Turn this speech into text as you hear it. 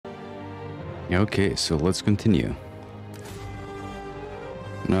Okay, so let's continue.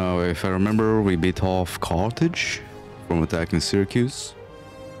 Now, if I remember, we beat off Carthage from attacking Syracuse,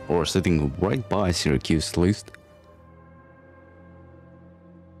 or sitting right by Syracuse at least.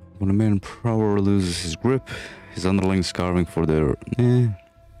 When a man power loses his grip, his underlings carving for their...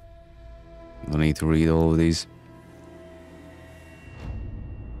 Don't need to read all of these.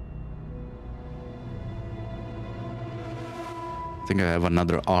 I think I have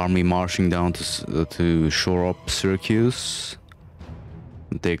another army marching down to shore up Syracuse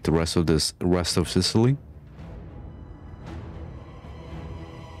and take the rest of Sicily.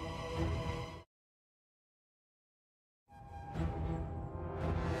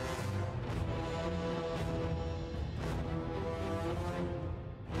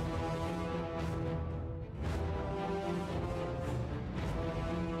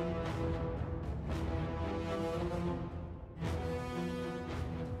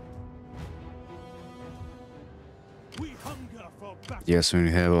 Yes, when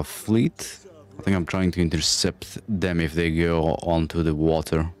you have a fleet, I think I'm trying to intercept them if they go onto the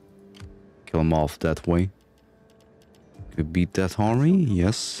water. Kill them off that way. Could beat that army,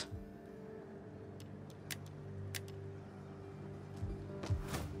 yes.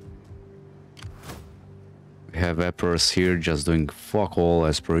 We have Emperors here just doing fuck all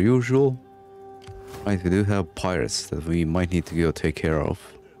as per usual. Right, we do have pirates that we might need to go take care of.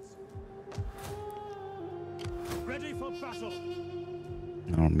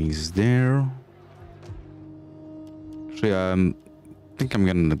 Armies there. Actually, I think I'm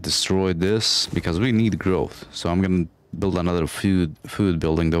gonna destroy this because we need growth. So I'm gonna build another food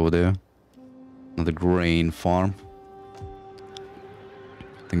building over there. Another grain farm.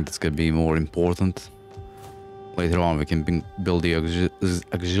 I think that's gonna be more important. Later on, we can build the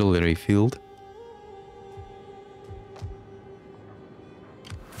auxiliary field.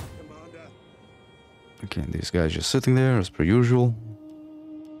 Okay, these guys just sitting there as per usual.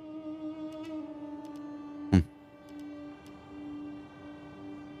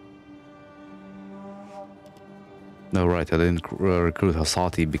 No, right, I didn't recruit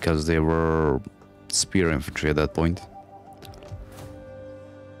Hasati because they were spear infantry at that point.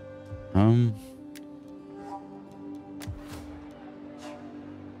 How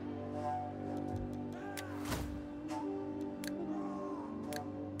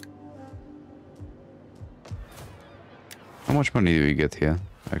much money do we get here,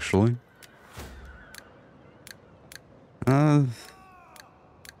 actually?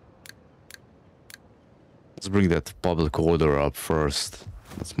 Let's bring that public order up first.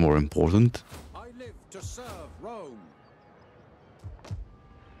 That's more important. I live to serve Rome.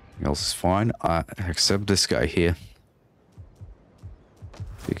 Everything else is fine. Except this guy here.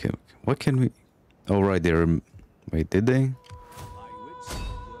 Okay, what can we... Oh, right there. Wait, did they? My wits and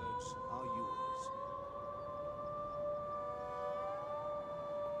words are yours.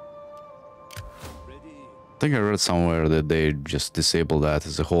 Ready. I think I read somewhere that they just disabled that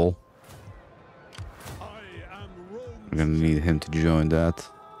as a whole. We're gonna need him to join that.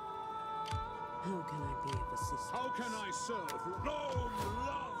 How can I be of assistance? How can I serve? Rome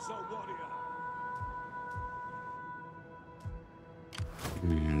loves a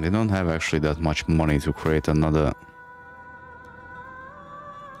warrior. They don't have actually that much money to create another...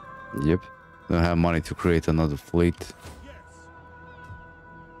 Yep. They don't have money to create another fleet. Yes.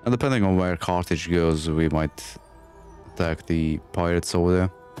 And depending on where Carthage goes, we might attack the pirates over there.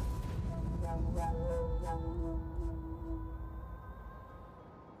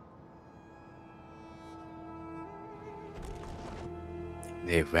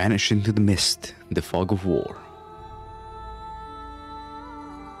 They vanish into the mist, the fog of war.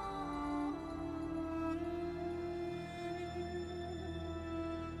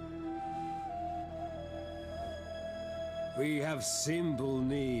 We have simple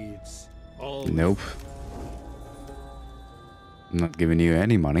needs. Nope. I'm not giving you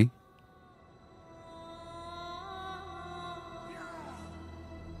any money.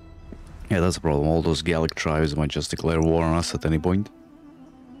 Yeah, that's a problem. All those Gallic tribes might just declare war on us at any point.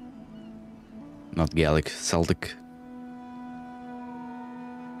 Not Gallic, Celtic.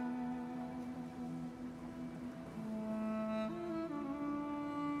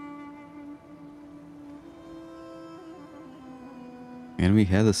 And we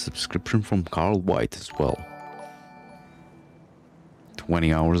had a subscription from Carl White as well.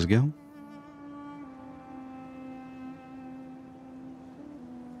 20 hours ago.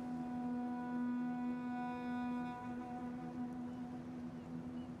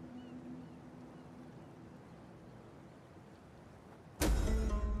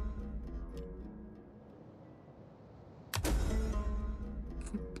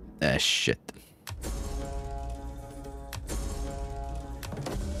 Ah, shit.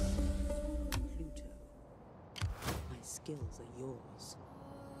 Pluto. My skills are yours.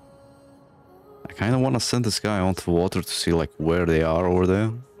 I kind of want to send this guy onto the water to see, like, where they are over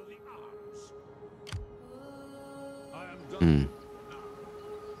there. Hmm.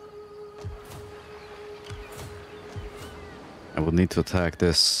 I would need to attack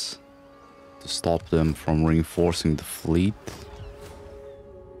this to stop them from reinforcing the fleet,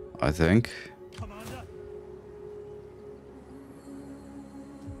 I think.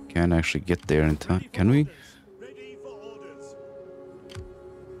 Can't actually get there in time. Can we?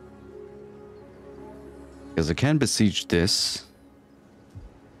 Because I can besiege this.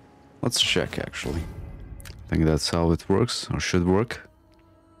 Let's check, actually. I think that's how it works, or should work.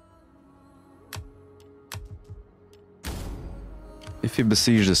 If you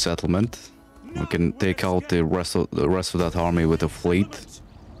besiege the settlement, we can take out the rest of that army with a fleet.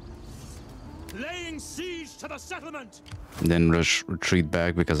 Laying siege to the settlement. And then retreat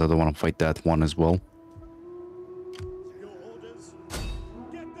back because I don't want to fight that one as well. Your orders.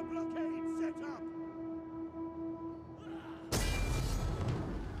 Get the blockade set up.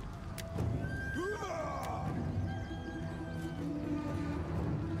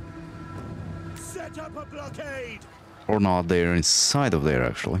 Set up a blockade. Or not, they're inside of there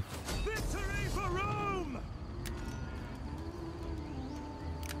actually. Victory for Rome.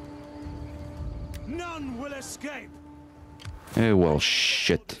 None will escape. Eh, well,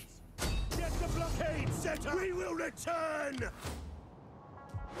 shit. Get the blockade set up. We will return.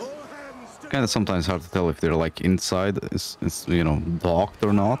 All hands to Kind of sometimes hard to tell if they're like inside, is you know, docked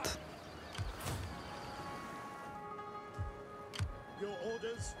or not. your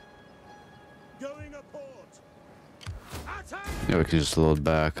orders. Going a port. Attack. Yeah, we can just load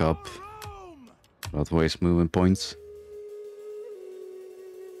back up. Rome. Not waste movement points.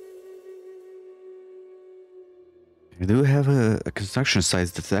 We do have a construction site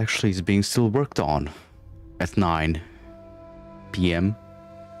that actually is being still worked on at 9 p.m.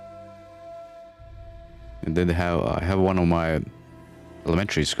 And then I have one of my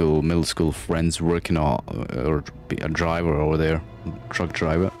elementary school, middle school friends working on, or a driver over there, truck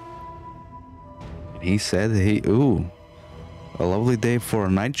driver. And he said, ooh, a lovely day for a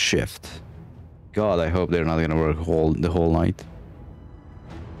night shift. God, I hope they're not gonna work the whole night.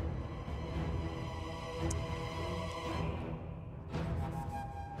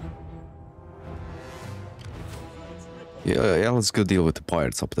 Yeah, let's go deal with the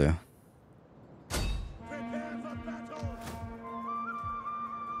pirates up there. Prepare for battle.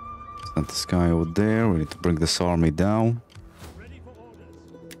 Send this guy over there. We need to bring this army down. Ready for orders.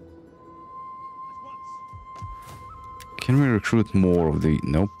 At once. Can we recruit more of the...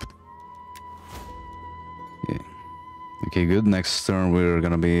 Nope. Yeah. Okay, good. Next turn we're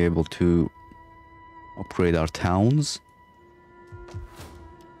gonna be able to upgrade our towns.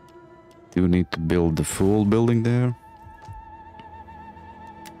 Do need to build the full building there.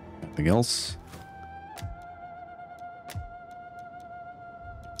 Nothing else.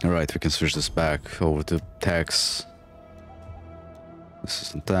 Alright, we can switch this back over to tax. This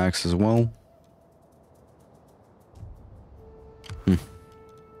is in tax as well.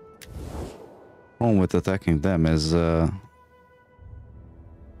 Problem with attacking them is well,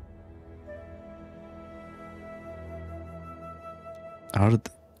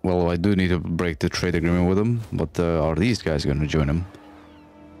 I do need to break the trade agreement with them, but are these guys gonna join them?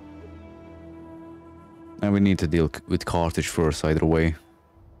 And we need to deal with Carthage first, either way.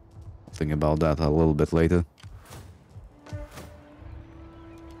 I'll think about that a little bit later.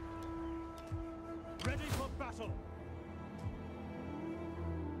 Ready for battle.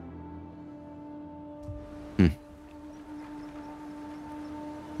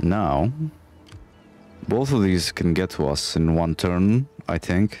 Now, both of these can get to us in one turn, I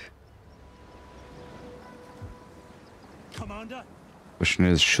think. Commander. Question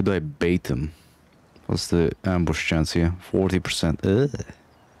is, should I bait them? What's the ambush chance here? 40%. Ugh.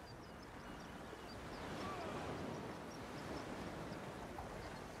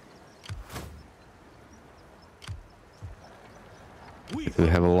 We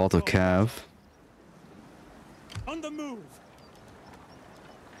have a lot of cav. On the move.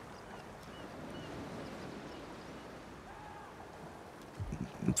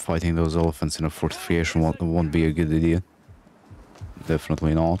 Fighting those elephants in a fortification won't be a good idea.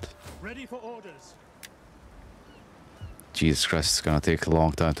 Definitely not. Ready for orders. Jesus Christ, it's gonna take a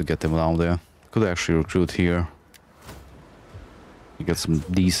long time to get them down there. Could actually recruit here. You got some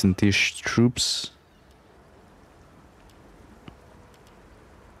decent-ish troops.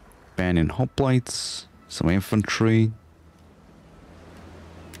 Ban in hoplites, some infantry.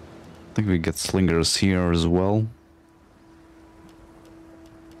 I think we get slingers here as well.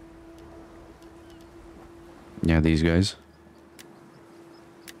 Yeah, these guys.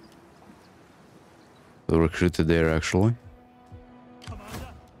 They were recruited there, actually. Commander.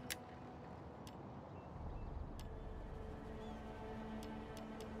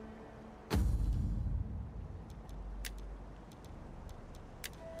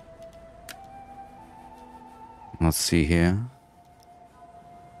 Let's see here.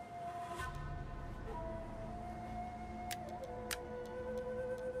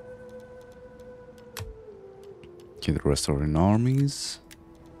 Okay, the rest are in armies.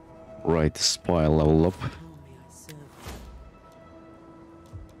 Right, spy level up. How may I serve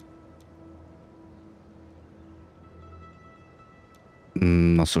you?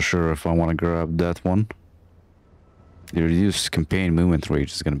 Not so sure if I want to grab that one. The reduced campaign movement rate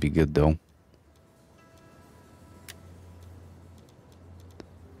is gonna be good though.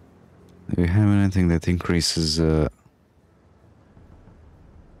 Do we have anything that increases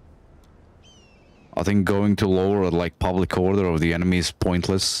I think going to lower like public order of the enemy is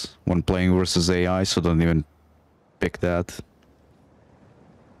pointless when playing versus AI, so don't even pick that.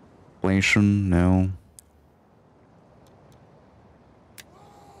 Inflation, no.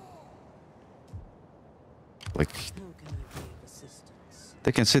 Like, How can I be of assistance?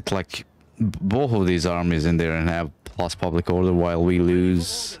 they can sit like both of these armies in there and have plus public order while we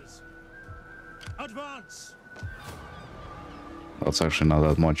lose. Orders. Advance. That's actually not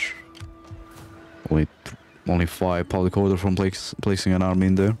that much. Only 5 public order from placing an army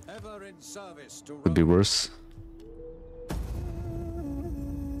in there. Ever in service to Could be worse.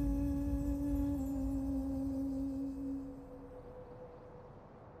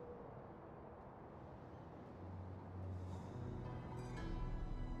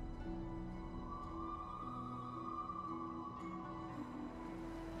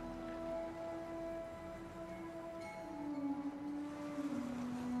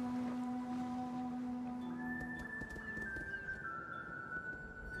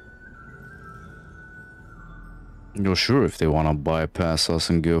 You're sure if they want to bypass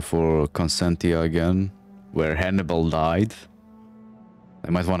us and go for Constantia again, where Hannibal died, they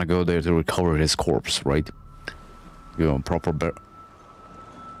might want to go there to recover his corpse, right? Give him proper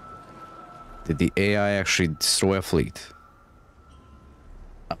Did the AI actually destroy a fleet?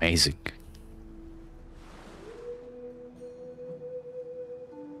 Amazing.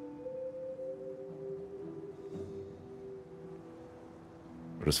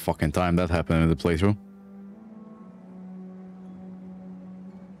 First fucking time that happened in the playthrough.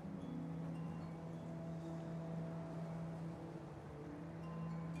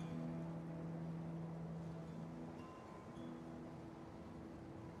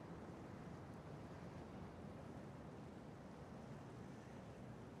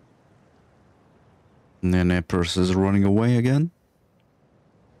 And then Epirus is running away again.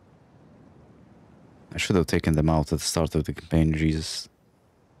 I should have taken them out at the start of the campaign, Jesus.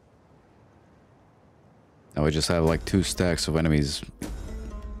 Now we just have like 2 stacks of enemies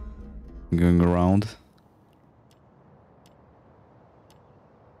going around.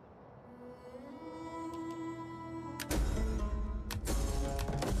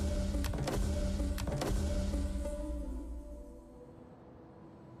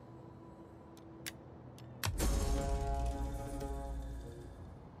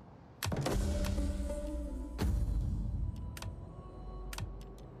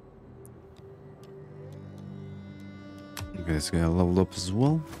 Okay, this guy leveled up as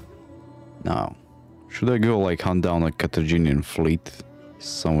well. Now, should I go like hunt down a Carthaginian fleet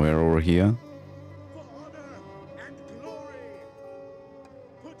somewhere over here? For honor and glory.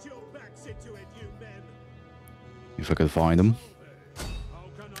 Put your backs into it, you men. If I could find them. How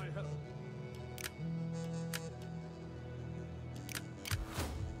can I help?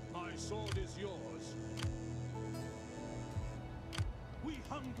 My sword is yours. We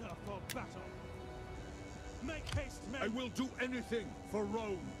hunger for battle. Make haste, men. I will do anything for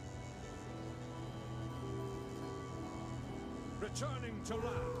Rome. Returning to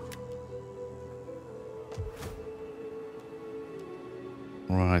land.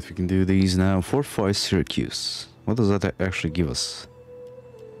 Right, we can do these now. Fortify Syracuse. What does that actually give us?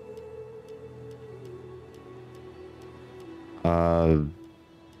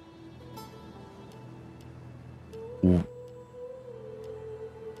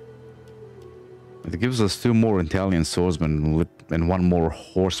 It gives us 2 more Italian swordsmen and 1 more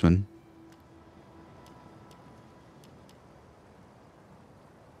horseman.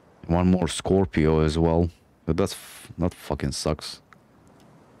 And 1 more Scorpio as well. But that fucking sucks.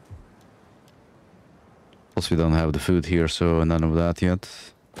 Plus we don't have the food here, so none of that yet.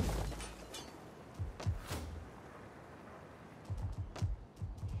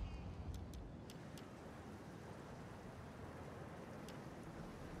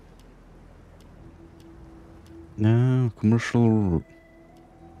 No, commercial.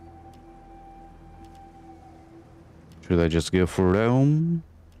 Should I just go for Rome?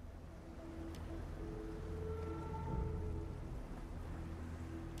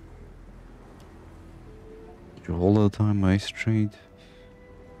 All the time I trade.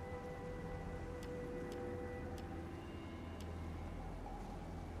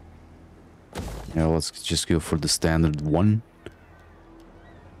 Yeah, let's just go for the standard one.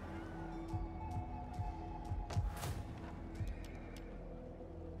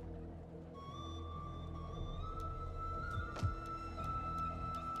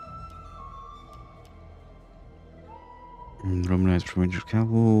 Romanized provincial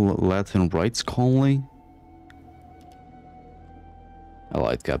capital, Latin rights colony.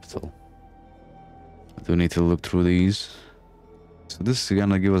 Allied capital. I do need to look through these. So this is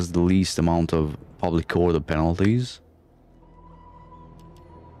gonna give us the least amount of public order penalties.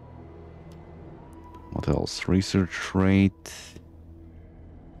 What else? Research rate.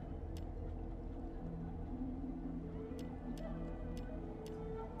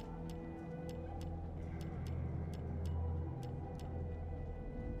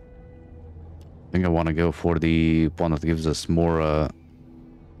 I think I want to go for the one that gives us more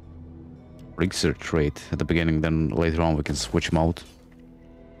research rate at the beginning, then later on we can switch them out.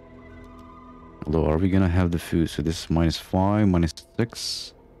 Although, are we gonna have the food? So this is -5,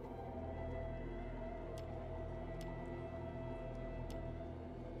 -6.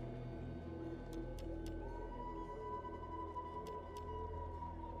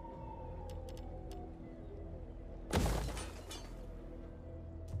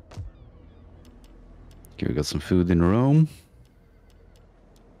 Okay, we got some food in Rome.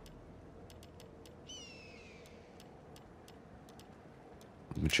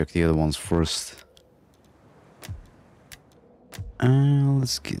 Let me check the other ones first.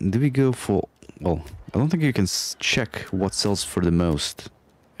 Let's get, do we go for... Well, I don't think you can check what sells for the most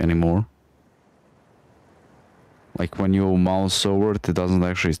anymore. Like when you mouse over it, it doesn't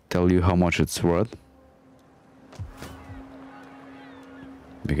actually tell you how much it's worth.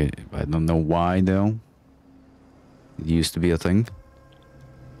 Because I don't know why though. It used to be a thing.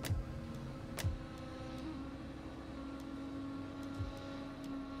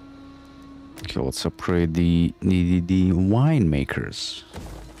 Okay, let's upgrade the winemakers.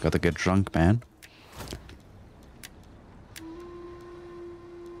 Gotta get drunk, man.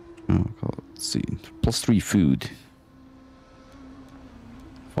 Oh, let's see. +3 food.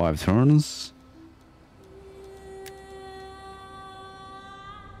 5 turns.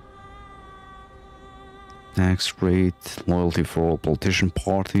 Tax rate, loyalty for all politician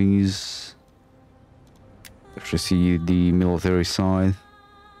parties. Actually see the military side.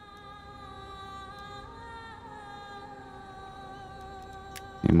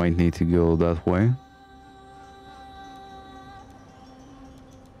 You might need to go that way.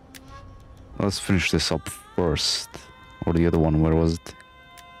 Let's finish this up first. Or the other one, where was it?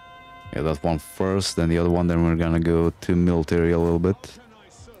 Yeah, that one first, then the other one, then we're gonna go to military a little bit.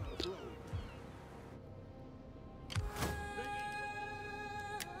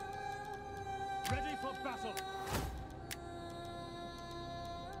 Ready for battle.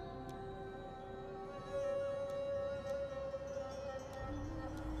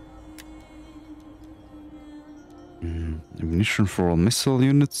 Ammunition for all missile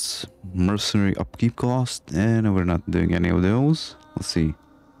units, mercenary upkeep cost, and we're not doing any of those. Let's see.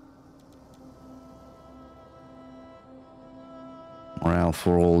 Morale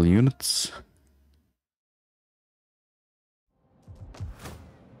for all units.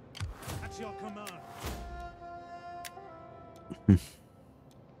 At your command.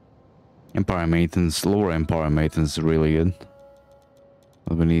 Empire maintenance, lower empire maintenance is really good.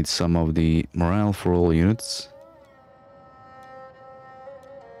 But we need some of the morale for all units.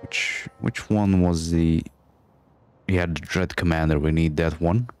 Which one was the... Yeah, the Dread Commander, we need that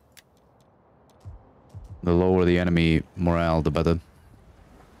one. The lower the enemy morale, the better.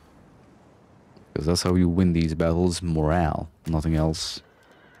 Because that's how you win these battles, morale, nothing else.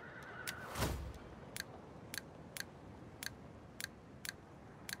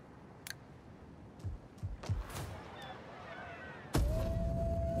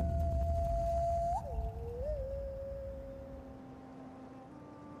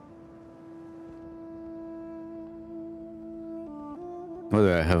 By the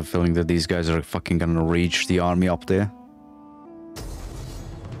way, I have a feeling that these guys are fucking gonna reach the army up there.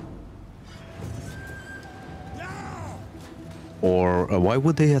 Or why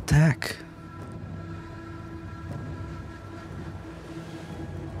would they attack?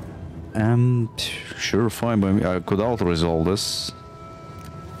 Sure, fine, but I could auto-resolve this.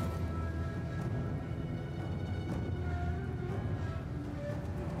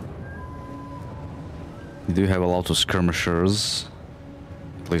 We do have a lot of skirmishers.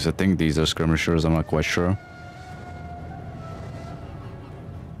 At least I think these are skirmishers, I'm not quite sure.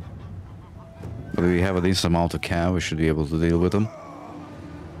 But we have a decent amount of cav, we should be able to deal with them.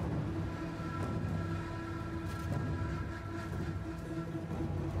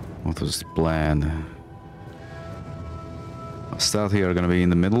 What was the plan? Stealth here are gonna be in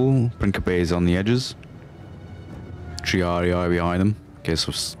the middle, Principe is on the edges. Triari behind them, in case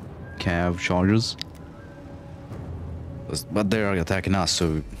of cav charges. But they're attacking us,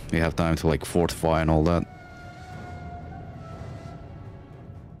 so we have time to like fortify and all that.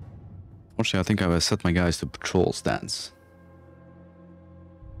 Actually, I think I've set my guys to patrol stance.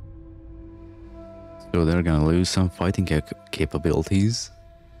 So they're gonna lose some fighting capabilities.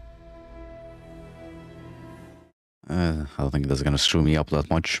 I don't think that's gonna screw me up that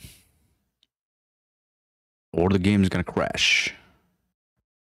much. Or the game's gonna crash.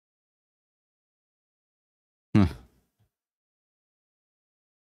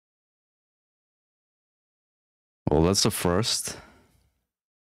 Well, that's the first.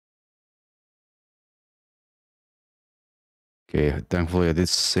 Okay, thankfully I did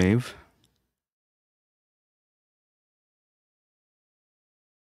save.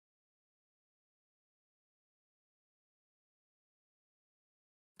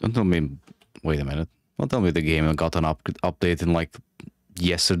 Don't tell me... Wait a minute. Don't tell me the game got an update in like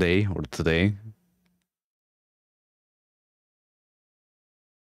yesterday or today.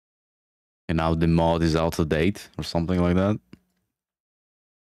 And now the mod is out of date or something like that.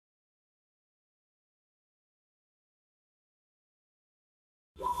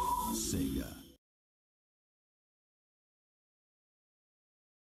 Sega.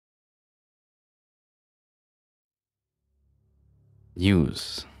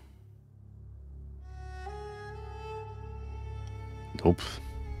 News. Nope.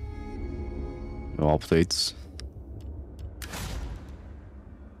 No updates.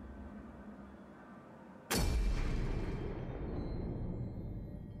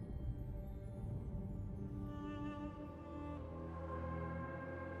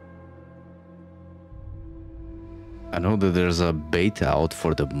 I know that there's a beta out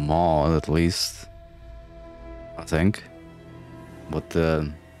for the mod, at least. I think. But,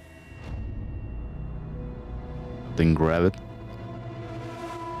 didn't grab it.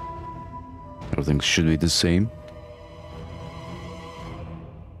 Everything should be the same.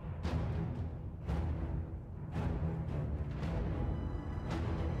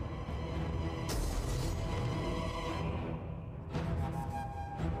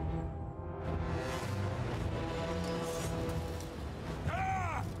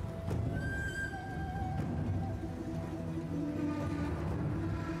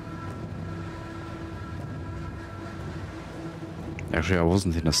 Actually, I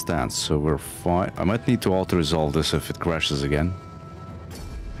wasn't in a stance, so we're fine. I might need to auto-resolve this if it crashes again.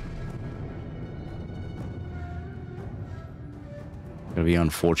 Gonna be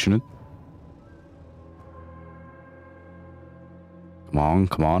unfortunate. Come on,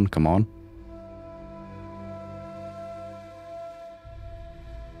 come on, come on.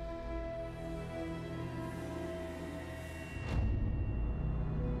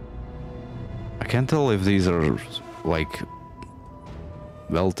 I can't tell if these are, like,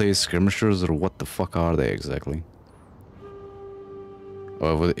 Velte skirmishers or what the fuck are they exactly?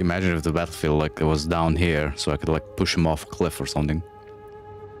 Or I would imagine if the battlefield like it was down here, so I could like push them off a cliff or something.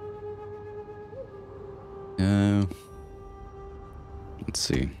 Let's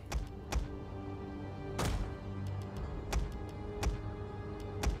see.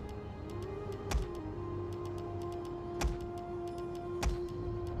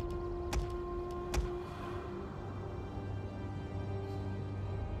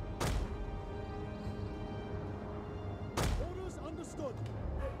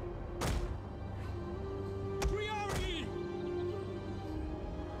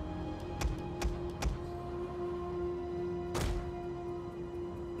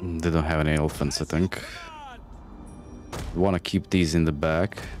 They don't have any elephants, I think. We want to keep these in the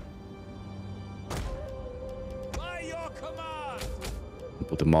back.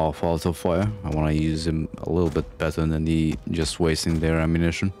 Put them off auto fire. I want to use them a little bit better than just wasting their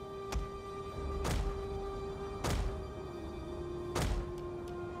ammunition.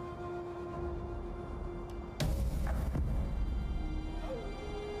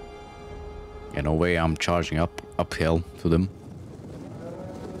 In a way, I'm charging uphill to them.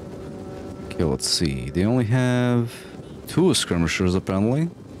 Okay, let's see. They only have 2 skirmishers apparently.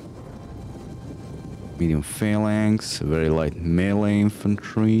 Medium phalanx, very light melee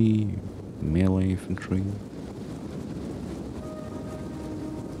infantry. Melee infantry.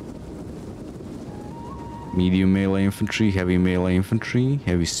 Medium melee infantry, heavy melee infantry,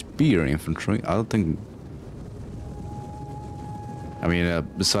 heavy spear infantry. I don't think... I mean,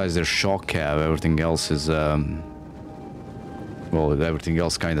 besides their shock cav, everything else is, well, everything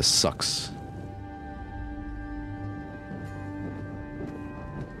else kind of sucks.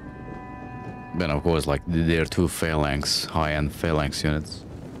 Then, of course, like, they're two phalanx, high-end phalanx units.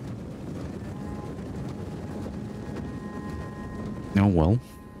 Oh, well.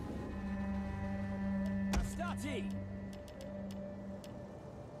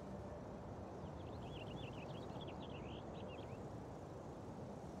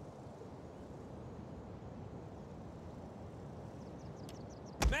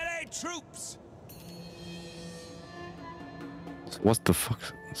 Troops. What the fuck?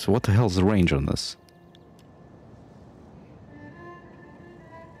 So what the hell's the range on this?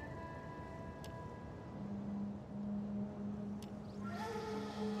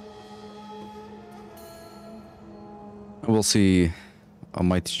 We'll see. I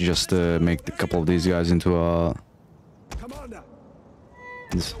might just make a couple of these guys into a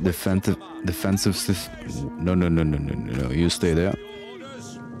defensive system. No. You stay there.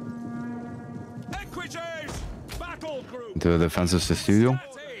 To the defensive studio.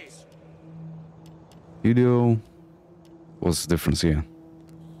 What's the difference here?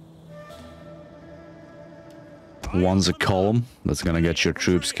 One's a column that's gonna get your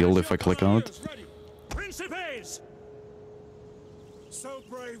troops killed if I click on it. So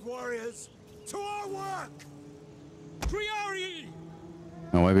brave warriors, to our work.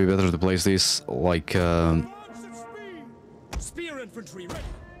 Now might be better to place these like spear infantry ready.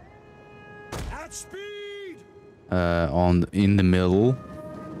 At speed. In the middle,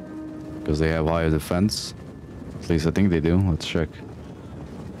 because they have higher defense. At least I think they do. Let's check.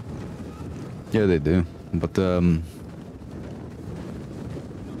 Yeah, they do. But I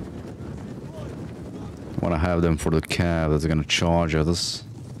want to have them for the cav that's gonna charge at us.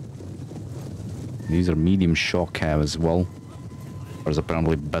 These are medium shock cav as well. Or is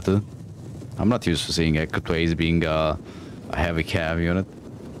apparently better. I'm not used to seeing Equiplays being a heavy cav unit.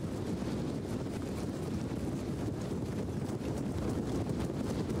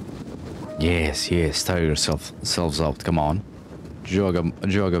 Yes, tire yourselves out, come on. Jog a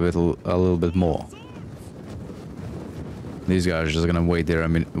little bit more. These guys are just gonna waste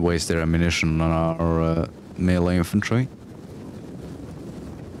their ammunition on our melee infantry.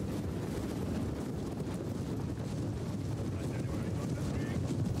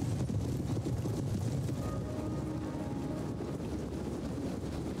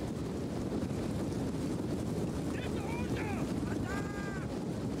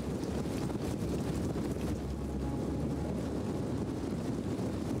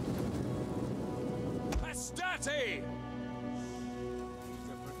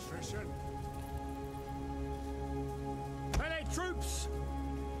 Troops!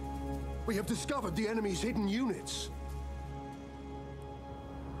 We have discovered the enemy's hidden units.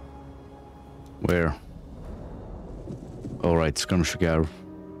 Where? Alright, skirmish guard.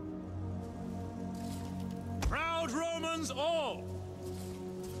 Proud Romans all!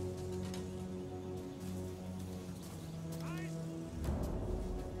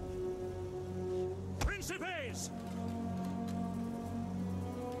 Principes!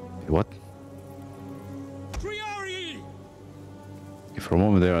 What? For a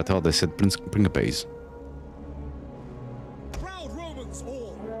moment there, I thought they said Principes.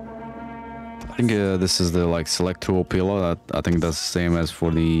 I think this is the like select tool pillar. I think that's the same as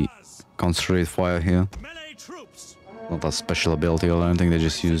for the concentrate fire here. Not a special ability or anything. They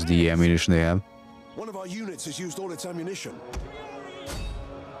just use the ammunition they have. One of our units has used all its ammunition.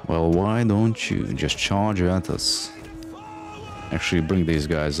 Well, why don't you just charge at us? Actually, bring these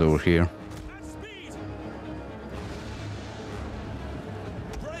guys over here.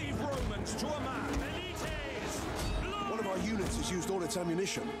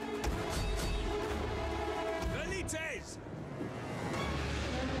 Ammunition.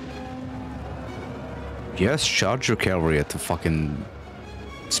 Yes, charge your cavalry at the fucking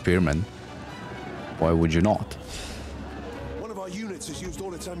spearmen. Why would you not? One of our units has used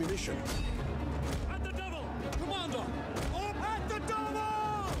all its ammunition. At the double, Commander! At the double!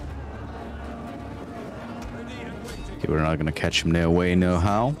 Okay, we're not gonna catch him no way, no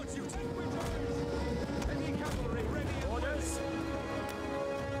how.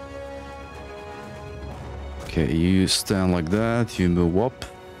 Okay, you stand like that, you move up.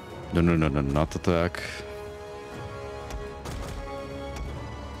 No, not attack.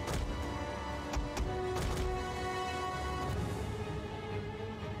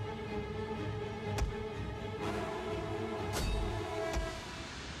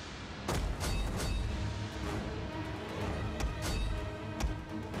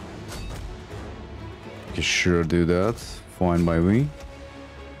 You sure do that. Fine by me.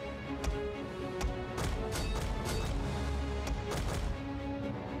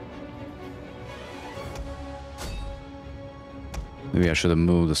 Maybe I should have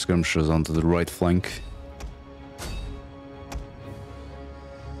moved the skirmishers onto the right flank.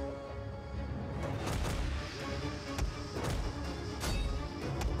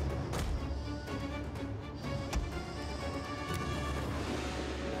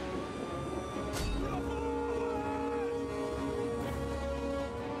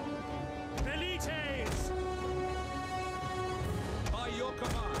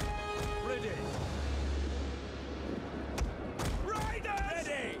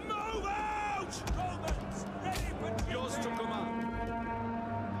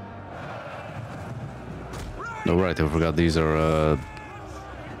 Oh right, I forgot these are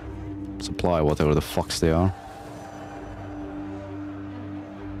supply, whatever the fucks they are.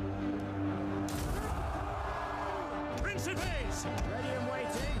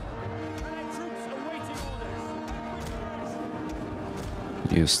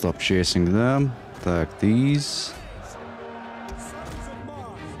 You stop chasing them, attack these.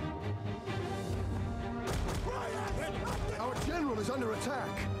 Our general is under attack.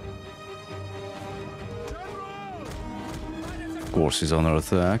 Of course he's under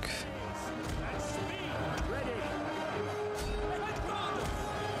attack.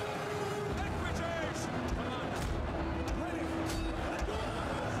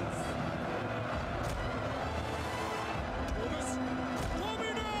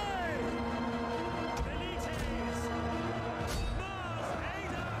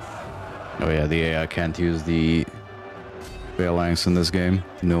 Oh yeah, the AI can't use the phalanx in this game.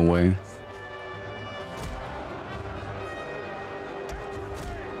 No way.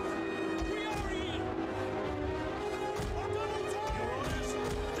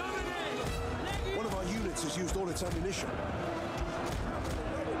 One of our units has used all its ammunition.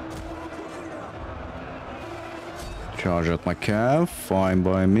 Charge out my cav, fine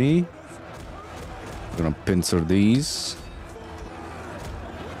by me. Gonna pincer these.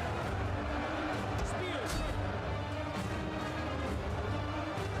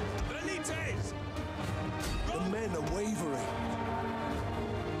 The men are wavering.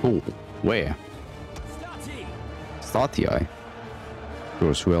 Oh, where? Statii.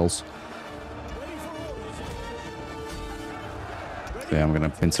 Course, who else? Yeah, I'm gonna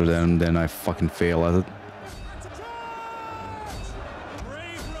pincer them, then I fucking fail at it.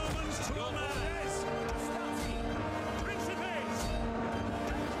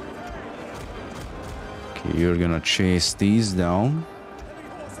 Okay, you're gonna chase these down.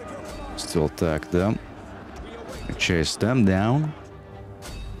 Still attack them. Chase them down.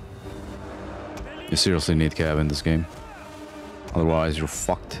 You seriously need cav in this game. Otherwise, you're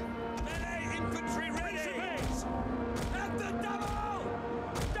fucked.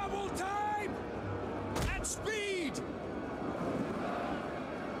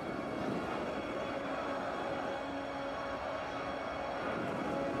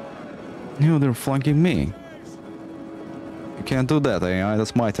 No, they're flanking me. You can't do that, AI.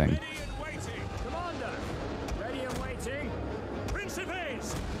 That's my thing.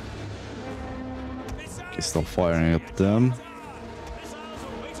 Okay, stop firing at them.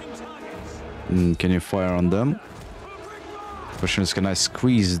 Can you fire on them? Question is, can I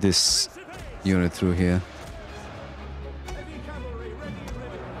squeeze this unit through here?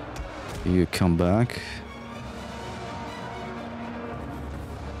 You come back.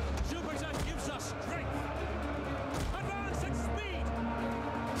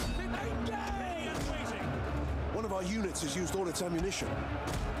 One of our units has used all its ammunition.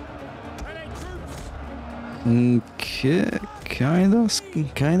 Okay,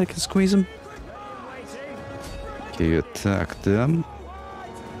 kinda can squeeze him. Okay, you attack them.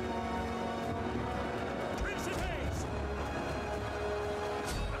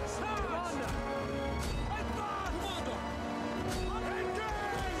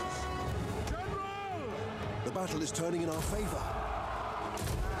 The battle is turning in our favor.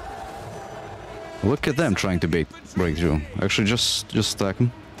 Look at them trying to break through. Actually, just attack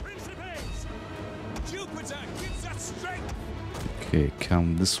them. Okay,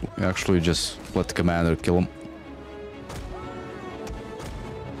 come this way. Actually, just let the commander kill him.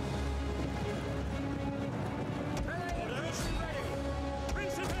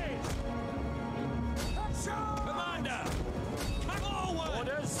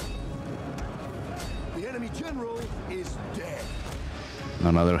 The enemy general is dead.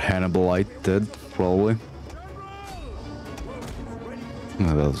 Another Hannibalite dead, probably.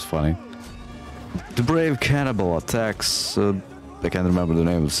 Oh, that was funny. The brave cannibal attacks I can't remember the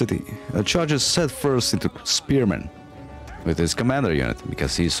name of the city. Charges set first into Spearman with his commander unit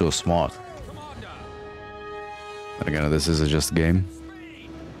because he's so smart. But again, this is just a game.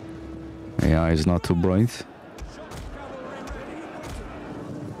 AI is not too bright.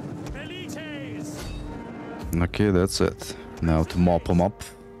 Okay, that's it. Now to mop them up.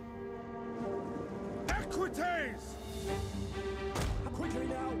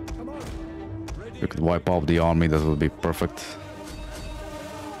 If we could wipe out the army, that would be perfect.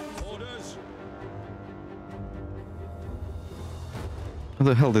 How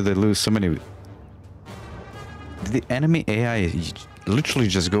the hell did they lose so many? Did the enemy AI literally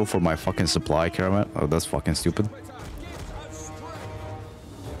just go for my fucking supply caravan? Oh, that's fucking stupid.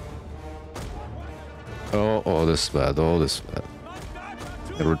 Oh, this is bad. Oh, this is bad.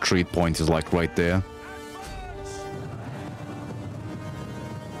 The retreat point is like right there.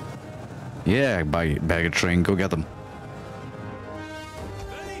 Yeah, bag a train, go get them.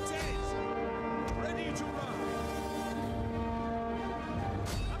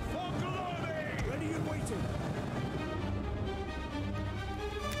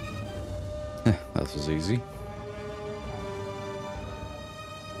 That was easy.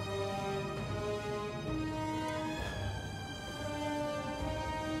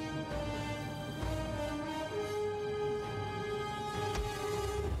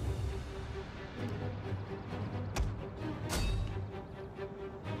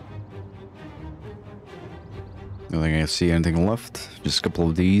 I don't think I see anything left. Just a couple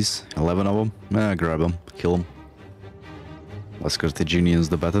of these. 11 of them. Grab them. Kill them. Less Carthaginians,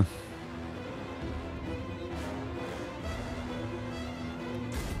 the better.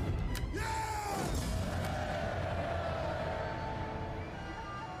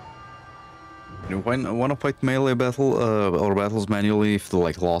 When wanna fight melee battle or battles manually if the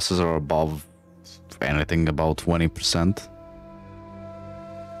losses are above anything about 20%.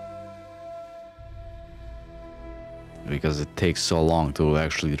 Because it takes so long to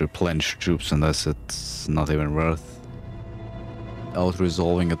actually replenish troops, and thus it's not even worth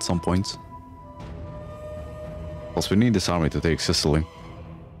out-resolving at some points. Plus we need this army to take Sicily.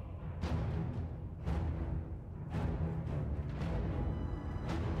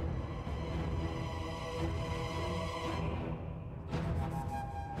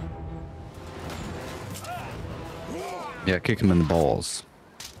 Yeah, kick him in the balls.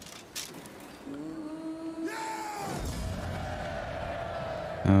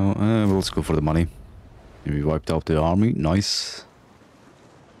 Well, let's go for the money. We wiped out the army. Nice.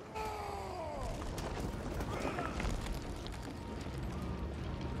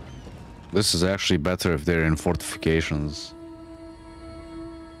 This is actually better if they're in fortifications.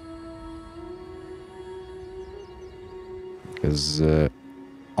 Because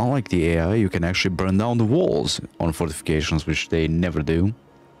unlike the AI, you can actually burn down the walls on fortifications, which they never do.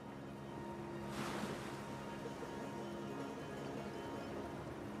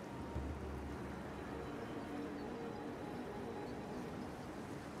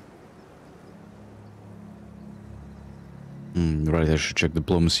 Right, I should check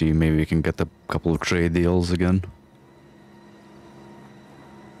diplomacy. Maybe we can get a couple of trade deals again.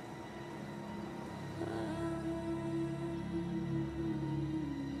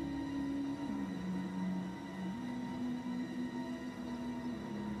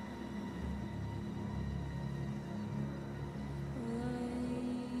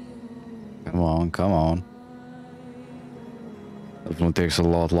 Come on, come on. Definitely takes a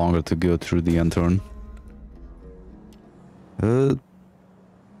lot longer to go through the end turn.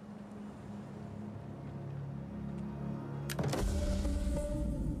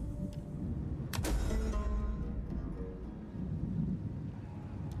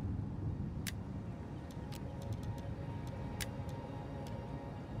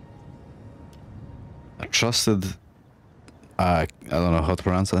 Trusted, I don't know how to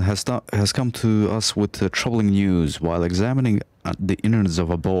pronounce it, has come to us with troubling news. While examining the innards of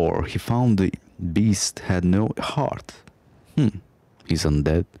a boar, he found the beast had no heart. He's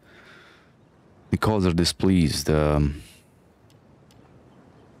undead. The cause are displeased. I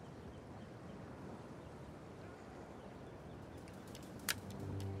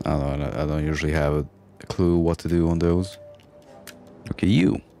don't usually have a clue what to do on those. Okay,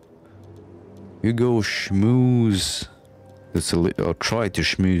 you go schmooze the or try to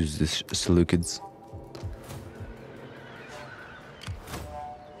schmooze the Seleucids.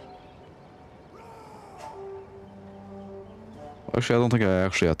 Actually, I don't think I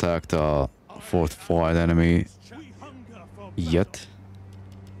actually attacked a fortified enemy yet.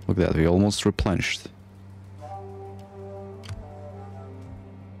 Look at that, we almost replenished.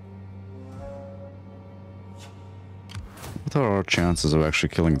 What are our chances of actually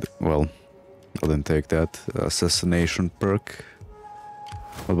killing the... Well, I didn't take that. Assassination perk.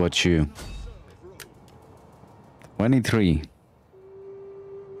 What about you? 23.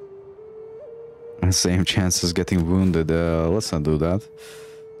 Same chance as getting wounded. Let's not do that.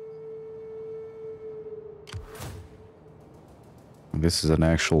 This is an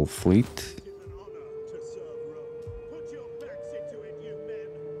actual fleet.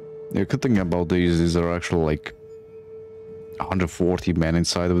 The good thing about these is there are actually like 140 men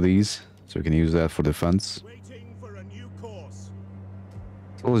inside of these, so we can use that for defense.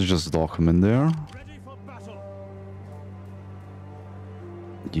 So let's just dock them in there.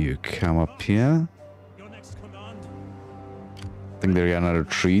 You come up here. I think they're gonna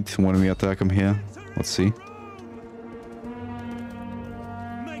retreat when we attack them here. Let's see.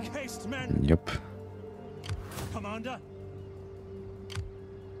 Yep. Commander.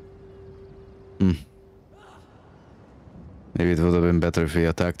 Maybe it would have been better if we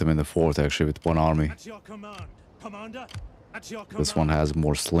attacked them in the fort actually with one army. At your command. Commander. At your command. This one has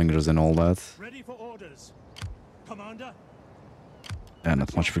more slingers and all that. Ready for orders. Commander. And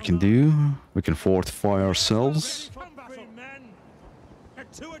not much we can do. We can fortify ourselves.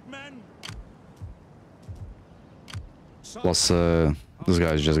 Plus, this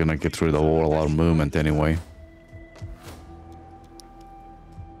guy's just gonna get rid of all our movement anyway.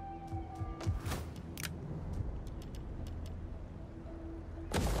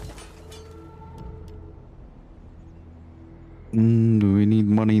 Do we need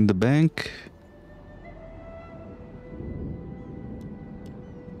money in the bank?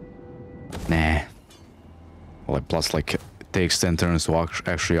 Nah. Well, plus, like, it takes 10 turns to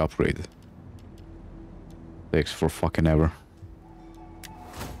actually upgrade. Takes for fucking ever.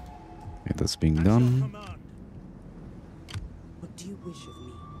 Okay, that's being done. What do you wish of me?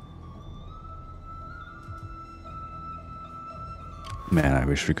 Man, I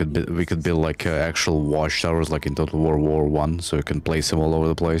wish we could build like actual watchtowers like in Total War 1, so you can place them all over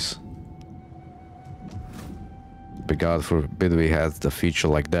the place. But God forbid we had the feature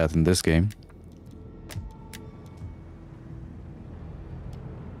like that in this game.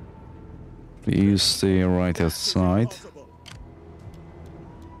 You stay right outside.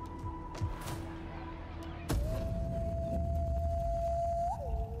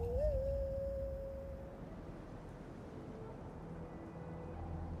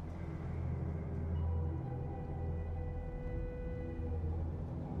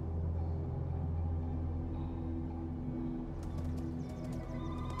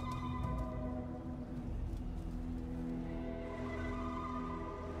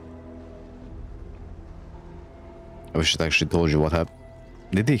 I wish it actually told you what happened.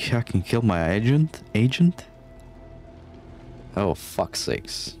 Did he fucking kill my agent? Oh, fuck's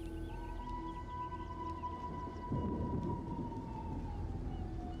sakes.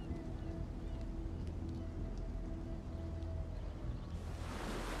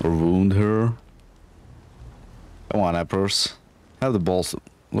 Or wound her. Come on, Emperors. Have the balls.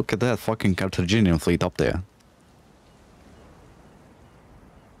 Look at that fucking Carthaginian fleet up there.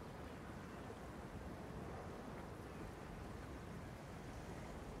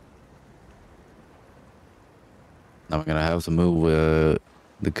 Now I'm gonna have to move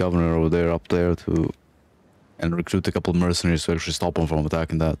the governor over there up there to and recruit a couple of mercenaries to actually stop him from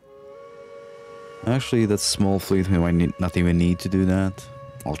attacking that. Actually, that's a small fleet. We might not even need to do that.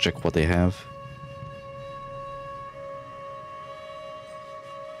 I'll check what they have.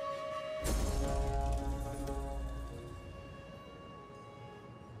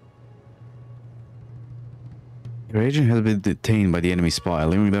 Your agent has been detained by the enemy spy,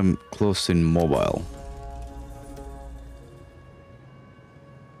 leaving them close to immobile.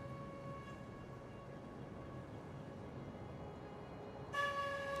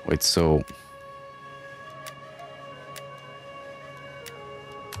 Wait, so...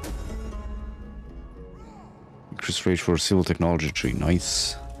 Increased rate for civil technology tree,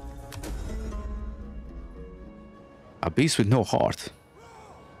 nice. A beast with no heart.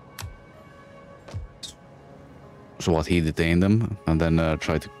 So what, he detained them and then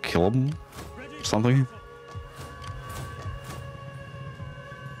tried to kill them? Or something?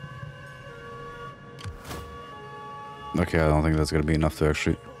 Okay, I don't think that's gonna be enough to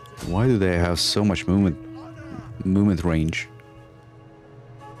actually... Why do they have so much movement range?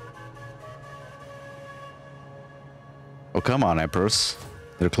 Oh, come on, Emperors.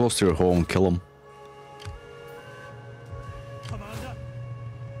 They're close to your home, kill them.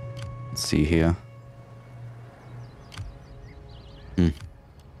 Let's see here.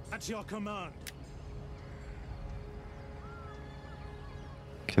 At your command.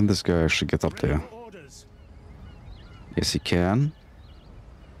 Can this guy actually get up there? Yes, he can.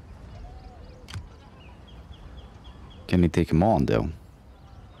 Can he take him on, though?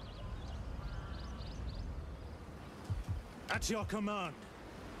 At your command.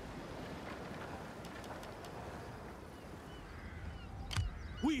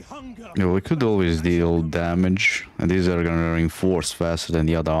 We hunger. Yeah, we could always deal damage, and these are gonna reinforce faster than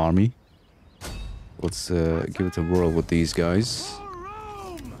the other army. Let's give it a whirl with these guys. For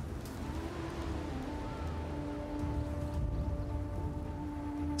Rome!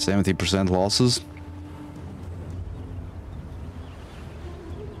 70% losses.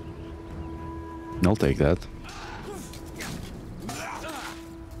 I'll take that.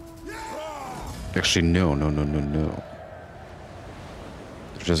 Actually, no.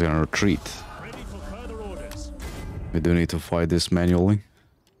 They're just gonna retreat. Ready for further orders. We do need to fight this manually.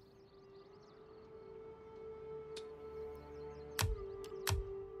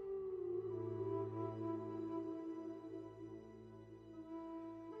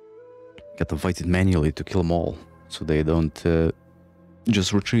 Got to fight it manually to kill them all, so they don't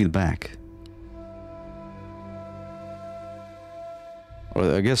just retreat back.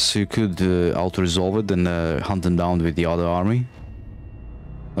 Or I guess you could auto-resolve it and hunt them down with the other army.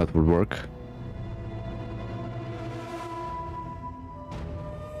 That would work.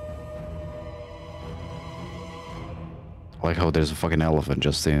 I like how there's a fucking elephant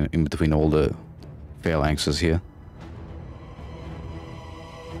just in between all the phalanxes here.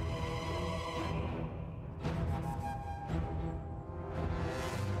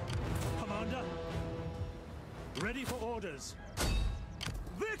 Commander. Ready for orders.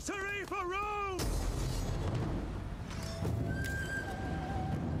 Victory for Rome!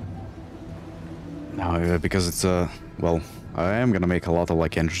 Now, because it's well, I am gonna make a lot of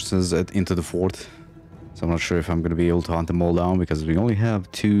like entrances into the fort, so I'm not sure if I'm gonna be able to hunt them all down because we only have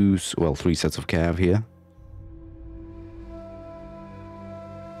three sets of cav here.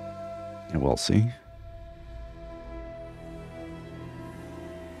 And we'll see.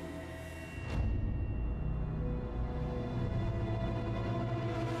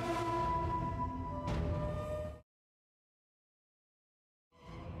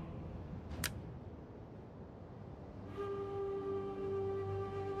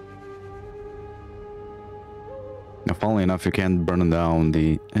 Now, funnily enough, you can't burn down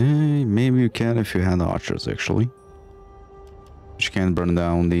the... maybe you can if you had archers, actually. But you can't burn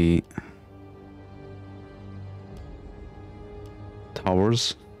down the...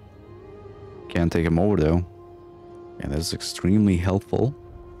 towers. Can't take them over, though. And that's extremely helpful.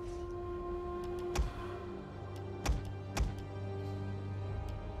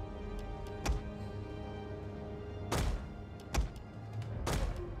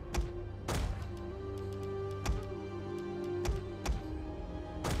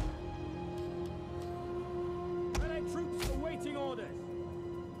 Troops awaiting orders.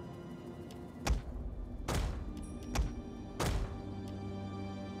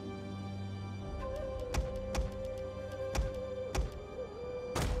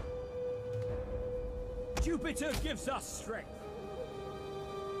 Jupiter gives us strength.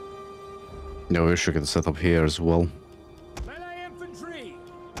 No issue, can set up here as well. Melee infantry,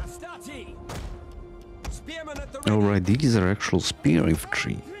 Astati. Spearmen at the ready. Alright, these are actual spear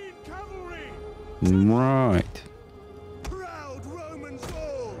infantry. Cavalry. Right. Proud Romans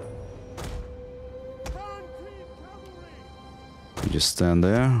all. Cavalry. You just stand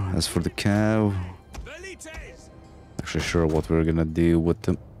there. As for the cav, Velites. actually sure what we're gonna do with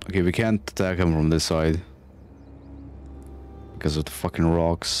them. Okay, we can't attack them from this side because of the fucking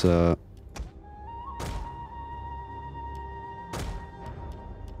rocks. Oh,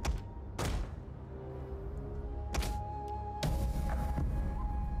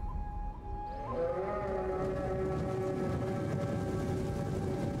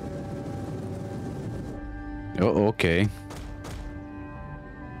 okay.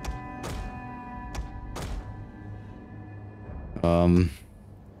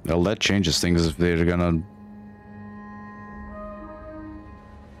 Well, that changes things if they're gonna...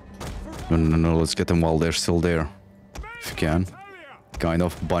 No, let's get them while they're still there. If you can. Kind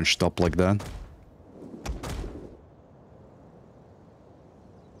of bunched up like that.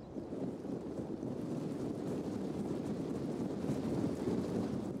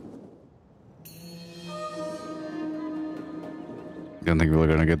 Don't think we're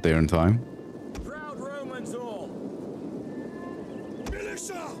gonna get there in time. Proud Romans all.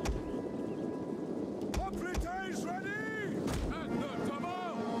 Militia. Hoplites ready. At the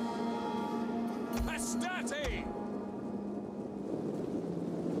double. Astati.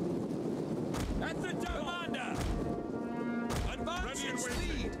 At the double. Commander. Advance and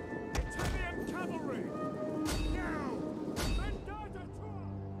speed. Italian cavalry. Now.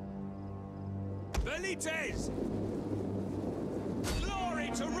 Velites!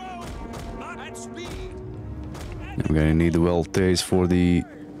 Glory to Rome! At speed! I'm gonna need Veltes for the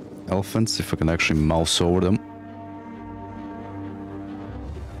elephants, if I can actually mouse over them.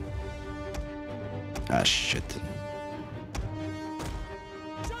 Ah, shit.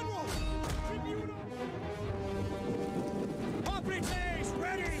 General! Obrites,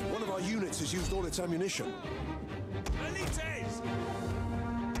 ready! One of our units has used all its ammunition. Velites!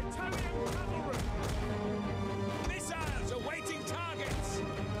 Italian cavalry! Missiles awaiting targets!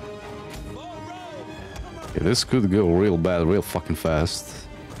 For Rome! Yeah, this could go real bad, real fucking fast.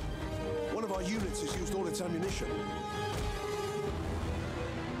 One of our units has used all its ammunition.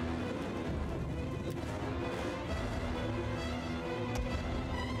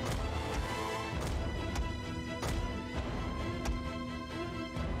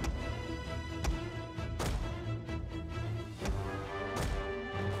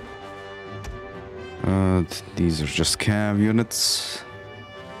 These are just cav units.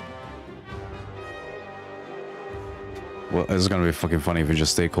 Well, it's gonna be fucking funny if we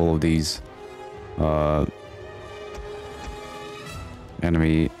just take all of these.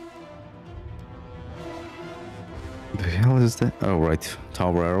 Enemy. The hell is that? Oh, right.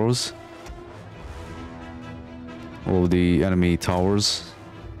 Tower arrows. All of the enemy towers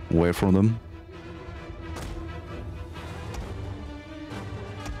away from them.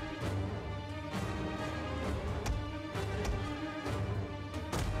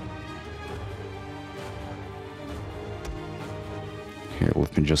 Here,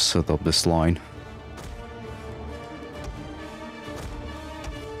 let me just set up this line.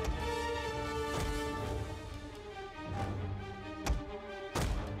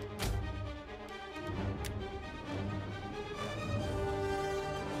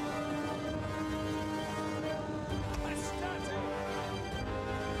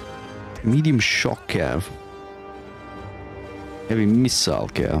 Medium shock cav. Heavy missile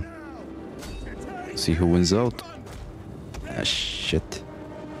cav. See who wins out. Ah, shit.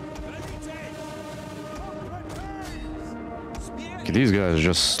 Okay, these guys are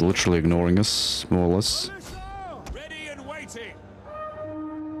just literally ignoring us, more or less. Ready and waiting!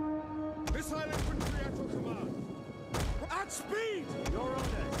 Missile infantry at your command! At speed! Your orders!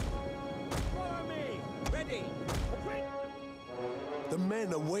 Follow me! Ready! The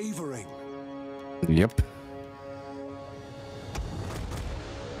men are wavering. Yep.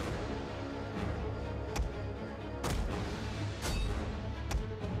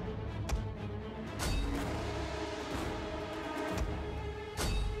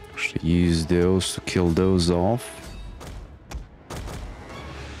 Actually use those to kill those off.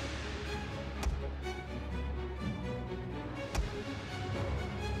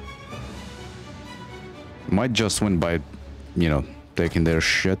 Might just win by, you know, taking their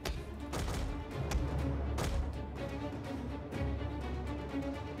shit.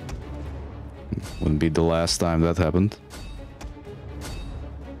 Wouldn't be the last time that happened.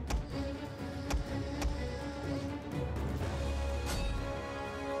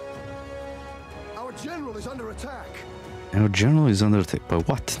 Our general is under attack. Our general is under attack. By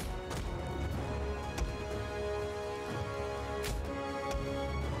what?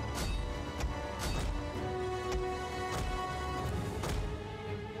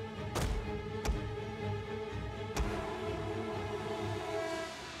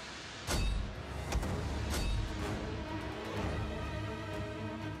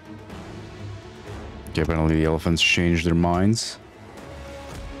 Okay, apparently the elephants changed their minds.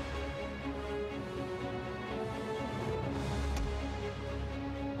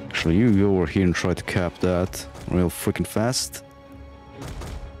 Actually, you go over here and try to cap that real freaking fast.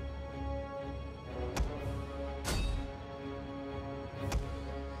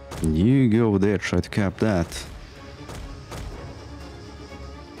 You go over there, try to cap that.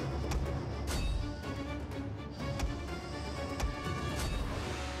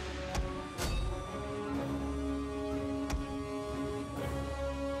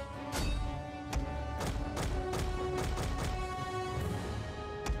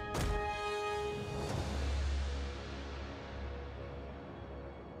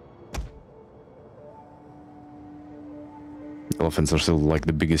 Elephants are still like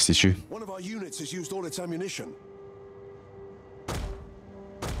the biggest issue. One of our units has used all its ammunition.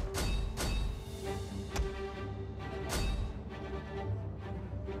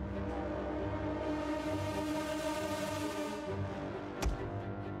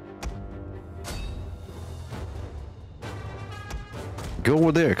 Go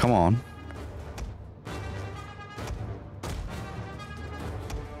over there, come on.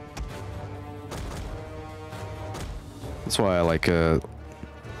 That's why I like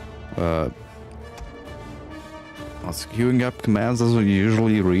Queuing up commands doesn't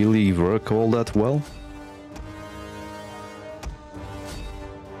usually really work all that well.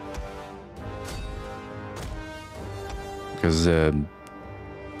 Because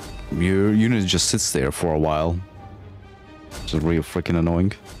your unit just sits there for a while. Which is really freaking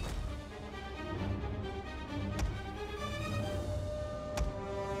annoying.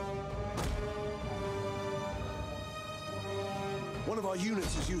 One of our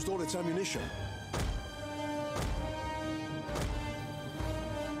units has used all its ammunition.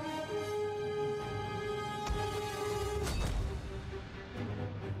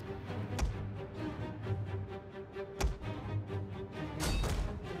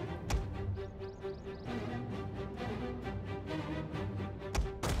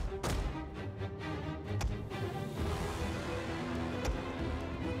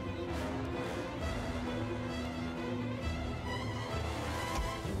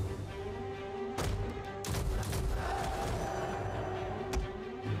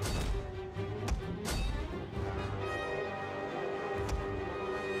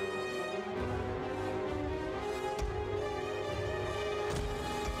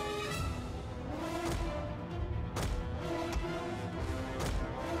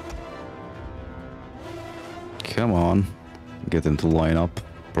 Come on, get them to line up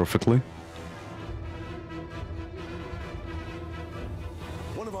perfectly.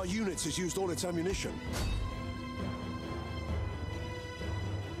 One of our units has used all its ammunition.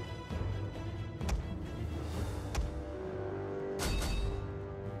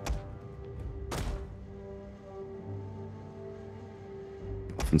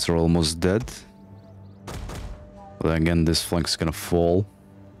 Offense are almost dead. But then again, this flank's gonna fall.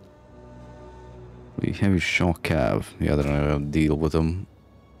 We have a shock cav. Yeah, they're not gonna deal with them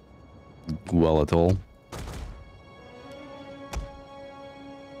well at all.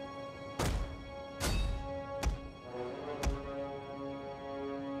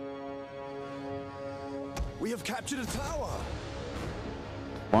 We have captured a tower.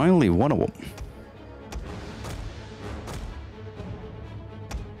 Finally, one of them.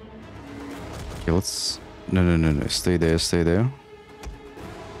 Okay, let's... No. Stay there, stay there.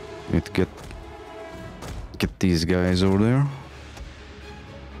 Need to get these guys over there.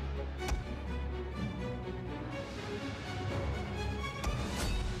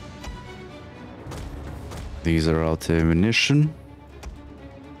 These are out of ammunition.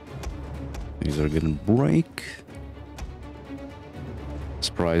 These are gonna break.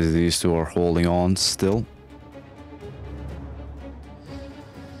 Surprised these two are holding on still.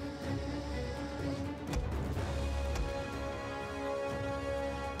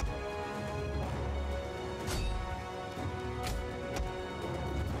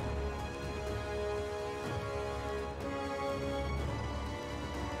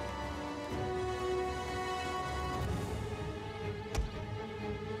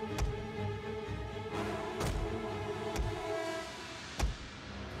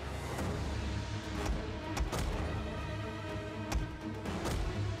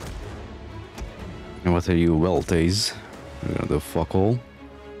 And what are you, Weltays? The fuck all?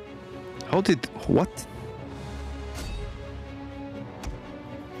 How did... what?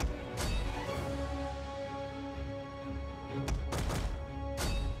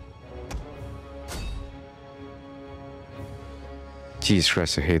 Jesus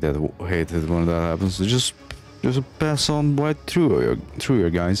Christ, I hate it when that happens. Just pass on right through your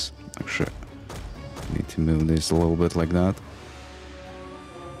guys. Actually, I need to move this a little bit like that.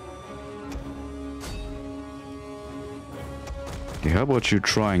 Okay, how about you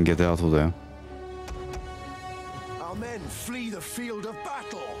try and get out of there? Our men flee the field of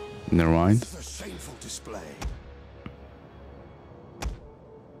battle. Never mind. This is a shameful display.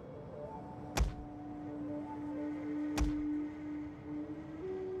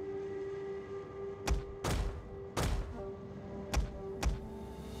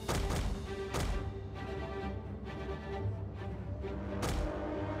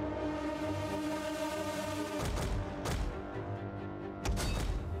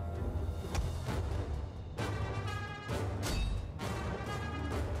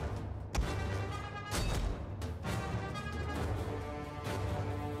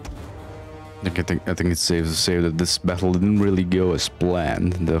 I think it's safe to say that this battle didn't really go as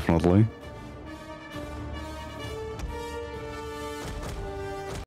planned, definitely.